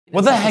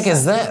What the heck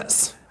is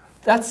this?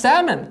 That's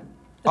salmon.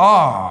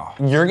 Oh,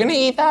 you're gonna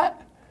eat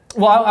that?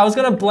 Well, I was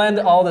gonna blend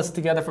all this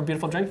together for a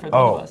beautiful drink for the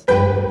both of us.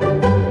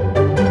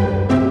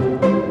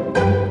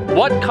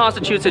 What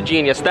constitutes a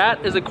genius?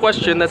 That is a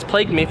question that's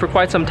plagued me for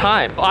quite some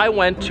time. I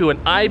went to an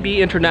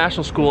IB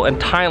international school in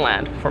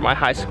Thailand for my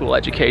high school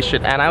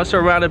education, and I was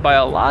surrounded by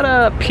a lot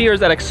of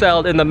peers that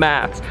excelled in the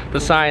maths, the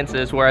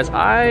sciences, whereas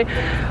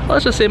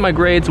let's just say my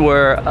grades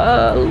were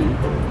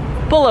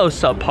below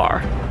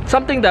subpar.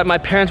 Something that my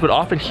parents would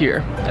often hear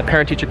at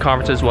parent-teacher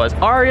conferences was,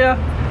 Arya,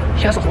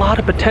 he has a lot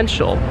of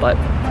potential, but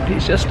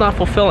he's just not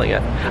fulfilling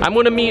it. I'm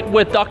going to meet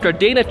with Dr.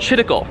 Dana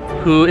Chidekel,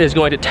 who is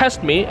going to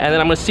test me, and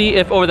then I'm going to see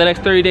if over the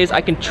next 30 days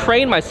I can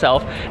train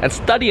myself and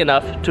study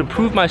enough to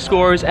improve my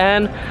scores,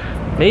 and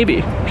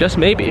maybe, just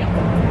maybe,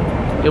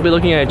 you'll be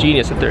looking at a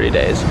genius in 30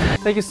 days.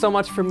 Thank you so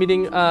much for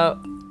meeting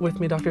with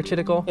me, Dr.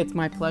 Chidekel. It's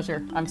my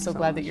pleasure. I'm so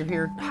glad that you're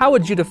here. How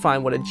would you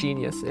define what a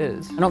genius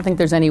is? I don't think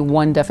there's any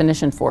one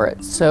definition for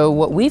it. So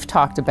what we've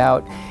talked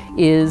about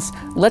is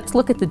let's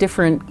look at the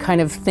different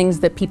kind of things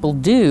that people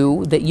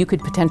do that you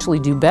could potentially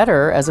do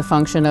better as a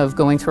function of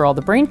going through all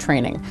the brain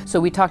training. So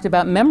we talked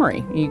about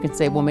memory. You could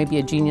say, well, maybe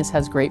a genius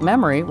has great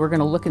memory. We're going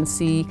to look and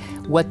see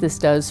what this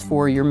does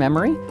for your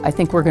memory. I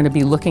think we're going to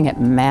be looking at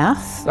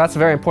math. That's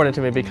very important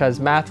to me because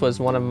math was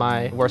one of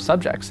my worst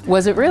subjects.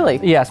 Was it really?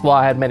 Yes, well,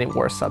 I had many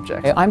worst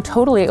subjects. I'm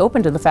totally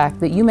open to the fact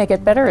that you may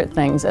get better at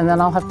things, and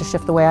then I'll have to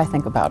shift the way I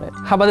think about it.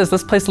 How about this?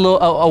 Let's place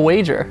a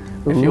wager,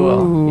 if you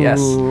will. Yes.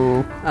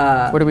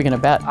 What are we going to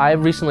bet? I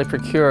recently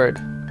procured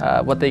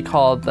what they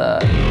call the...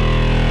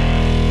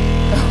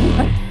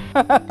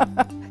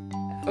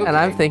 Okay. And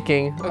I'm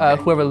thinking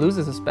whoever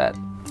loses this bet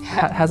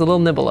has a little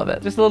nibble of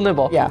it. Just a little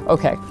nibble. Yeah,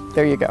 okay.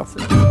 There you go.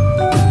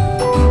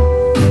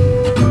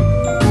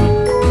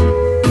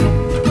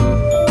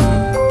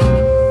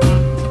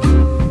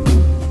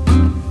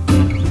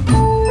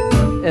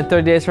 In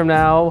 30 days from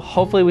now,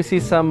 hopefully we see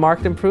some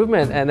marked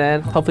improvement, and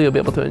then hopefully you'll be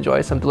able to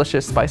enjoy some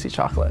delicious spicy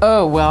chocolate.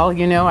 Oh, well,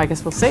 you know, I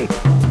guess we'll see.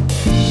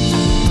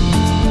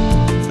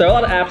 There are a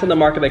lot of apps on the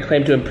market that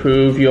claim to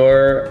improve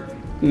your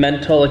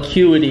mental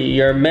acuity,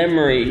 your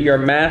memory, your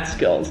math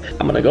skills.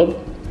 I'm gonna go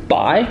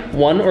buy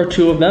one or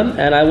two of them,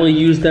 and I will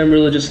use them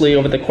religiously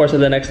over the course of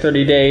the next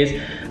 30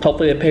 days.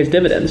 Hopefully it pays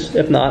dividends.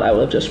 If not, I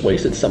will have just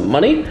wasted some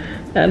money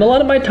and a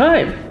lot of my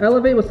time.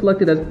 Elevate was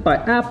selected by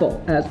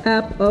Apple as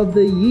App of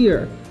the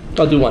Year.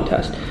 I'll do one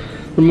test.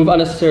 Remove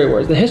unnecessary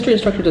words. The history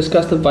instructor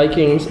discussed the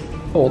Vikings'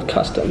 old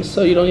customs.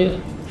 So you don't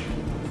need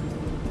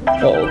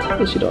old. I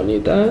guess you don't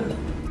need that.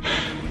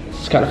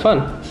 It's kind of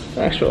fun,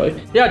 actually.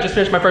 Yeah, I just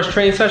finished my first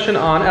training session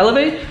on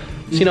Elevate.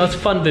 So, you know, it's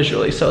fun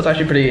visually, so it's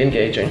actually pretty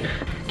engaging.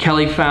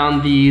 Kelly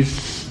found these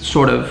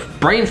sort of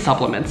brain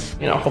supplements.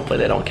 You know, hopefully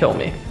they don't kill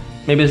me.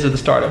 Maybe this is the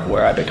start of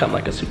where I become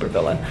like a super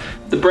villain.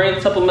 The brain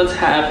supplements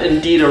have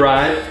indeed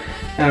arrived,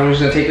 and I'm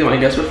just gonna take them, I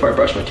guess, before I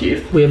brush my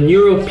teeth. We have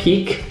Neuro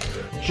Peak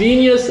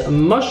Genius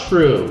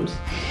Mushrooms.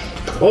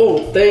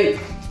 Oh, that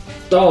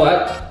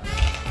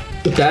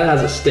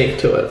has a stink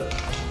to it.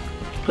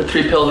 Put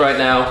 3 pills right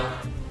now.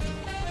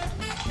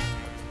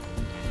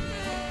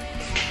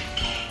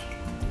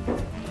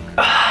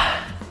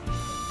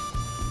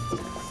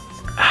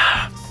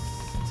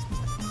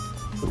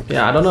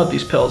 Yeah, I don't know if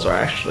these pills are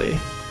actually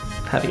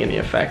having any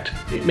effect.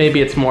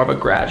 Maybe it's more of a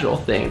gradual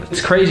thing.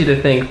 It's crazy to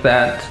think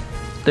that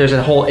there's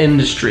a whole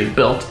industry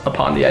built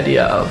upon the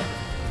idea of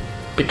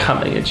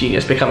becoming a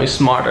genius, becoming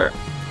smarter.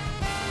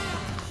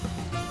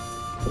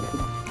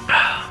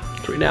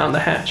 3 down the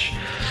hatch.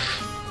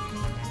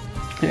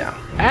 Yeah.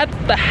 At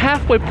the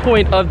halfway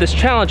point of this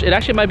challenge, it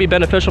actually might be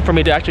beneficial for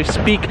me to actually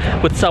speak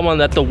with someone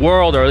that the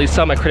world, or at least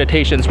some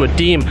accreditations, would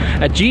deem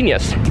a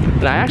genius.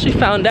 And I actually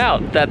found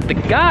out that the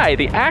guy,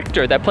 the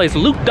actor that plays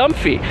Luke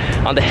Dunphy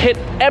on the hit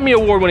Emmy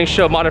Award-winning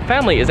show Modern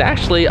Family is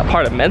actually a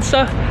part of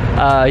Mensa.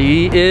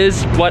 He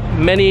is what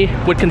many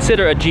would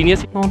consider a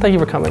genius. Well, thank you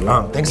for coming.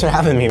 Oh, thanks for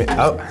having me.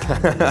 Oh,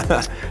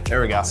 there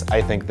we go.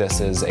 I think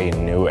this is a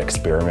new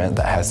experiment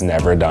that has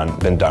never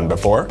been done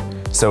before.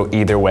 So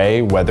either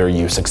way, whether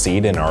you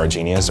succeed and are a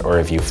genius or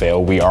if you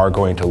fail, we are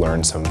going to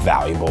learn some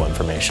valuable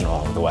information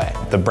along the way.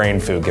 The brain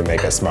food can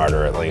make us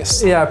smarter at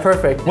least. Yeah,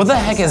 perfect. What the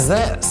heck is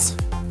this?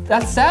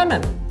 That's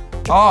salmon.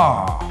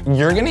 Oh,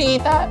 you're gonna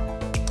eat that?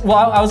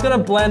 Well, I was gonna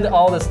blend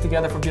all this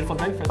together for a beautiful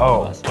drink for the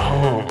both of us.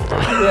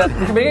 Yeah,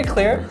 to make it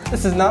clear,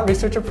 this is not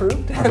research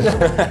approved.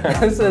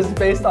 This is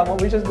based on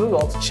what we just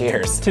Googled.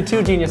 Cheers. To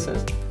 2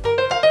 geniuses.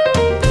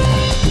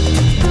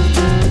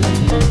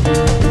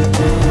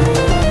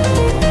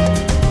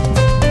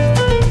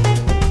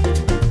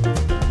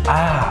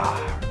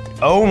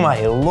 Oh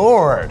my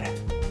lord.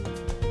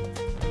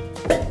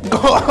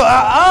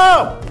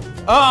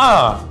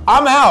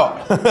 I'm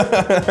out.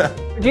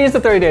 Genius to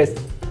 30 days.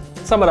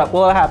 Sum it up,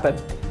 what'll happen?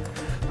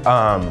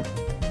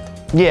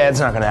 Yeah, it's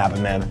not gonna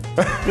happen, man.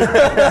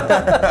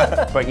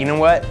 But you know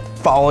what?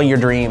 Follow your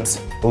dreams.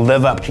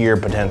 Live up to your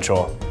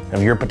potential.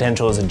 If your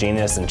potential is a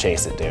genius, then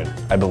chase it, dude.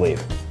 I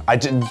believe.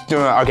 Okay, you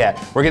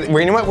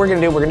know what we're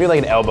gonna do? We're gonna do like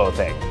an elbow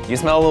thing. You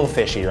smell a little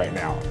fishy right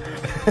now.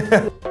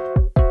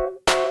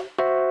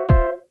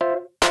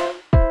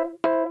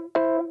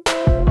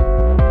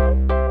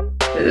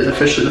 is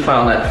officially the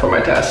final night before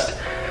my test.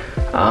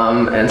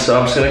 And so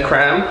I'm just gonna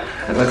cram,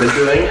 and like they're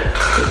doing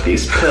with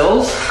these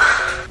pills.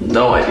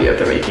 No idea if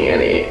they're making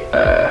any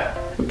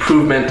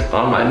improvement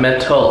on my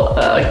mental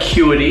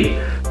acuity.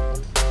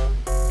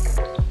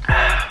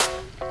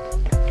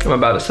 I'm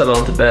about to settle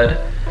into bed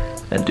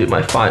and do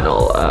my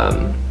final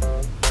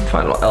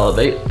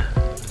elevate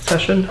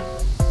session.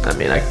 I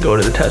mean, I could go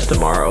to the test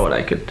tomorrow and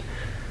I could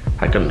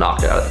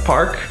knock it out of the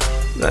park.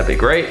 That'd be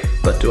great,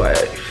 but do I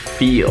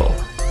feel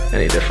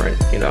any different,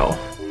 you know?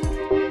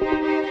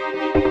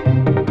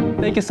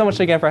 Thank you so much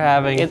again for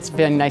having me. It's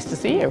been nice to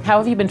see you. How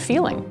have you been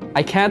feeling?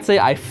 I can't say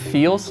I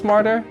feel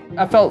smarter.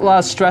 I felt a lot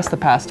of stress the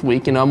past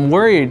week, you know, I'm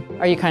worried.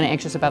 Are you kind of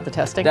anxious about the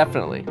testing?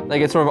 Definitely.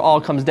 Like, it sort of all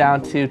comes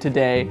down to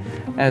today.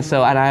 And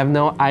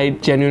I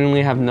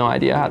genuinely have no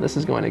idea how this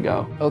is going to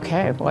go.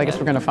 Okay, well, I guess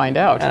we're gonna find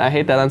out. And I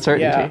hate that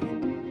uncertainty. Yeah.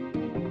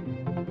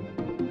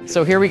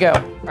 So here we go.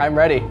 I'm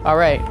ready. All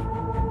right.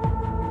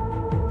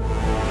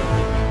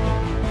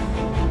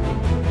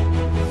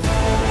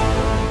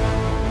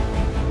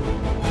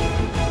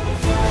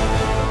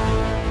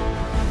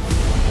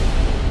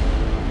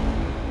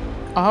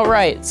 All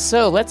right,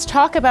 so let's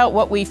talk about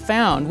what we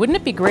found. Wouldn't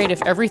it be great if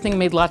everything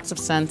made lots of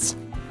sense?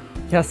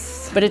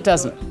 Yes. But it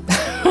doesn't.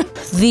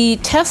 The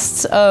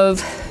tests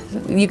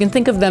you can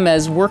think of them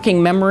as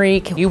working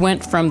memory. You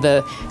went from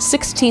the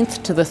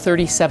 16th to the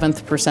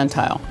 37th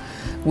percentile,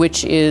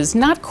 which is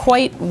not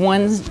quite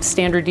one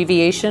standard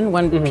deviation,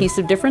 one piece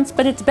of difference,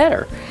 but it's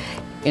better.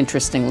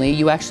 Interestingly,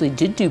 you actually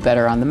did do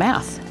better on the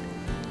math.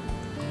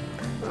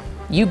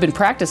 You've been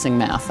practicing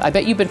math. I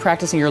bet you've been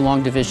practicing your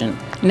long division.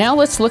 Now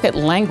let's look at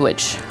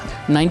language.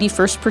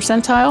 91st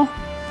percentile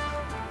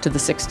to the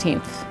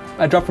 16th.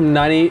 I dropped from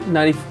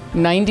 91st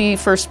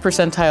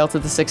percentile to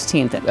the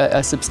 16th,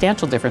 a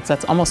substantial difference.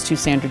 That's almost 2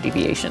 standard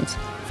deviations.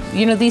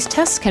 You know, these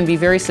tests can be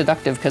very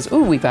seductive because,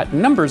 ooh, we've got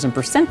numbers and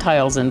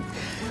percentiles,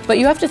 but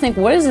you have to think,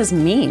 what does this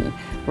mean,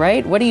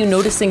 right? What are you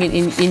noticing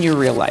in your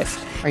real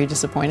life? Are you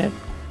disappointed?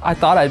 I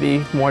thought I'd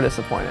be more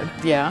disappointed.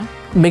 Yeah.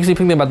 It makes me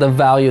think about the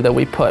value that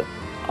we put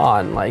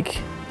on like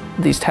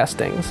these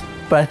testings.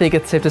 But I think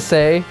it's safe to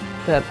say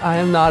that I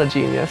am not a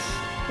genius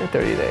in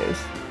 30 days.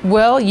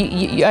 Well,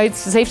 it's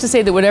safe to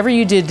say that whatever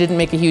you did didn't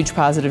make a huge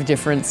positive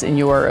difference in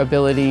your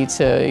ability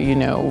to, you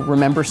know,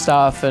 remember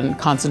stuff and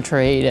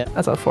concentrate.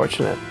 That's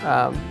unfortunate.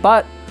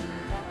 But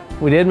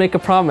we did make a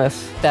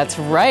promise. That's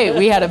right,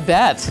 we had a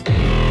bet.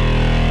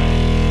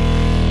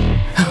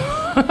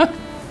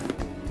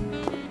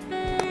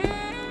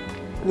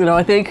 You know,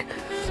 I think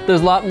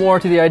there's a lot more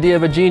to the idea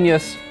of a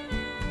genius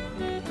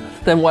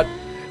than what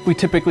we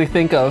typically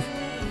think of.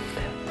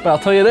 But I'll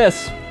tell you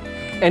this,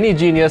 any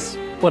genius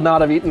would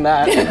not have eaten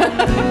that.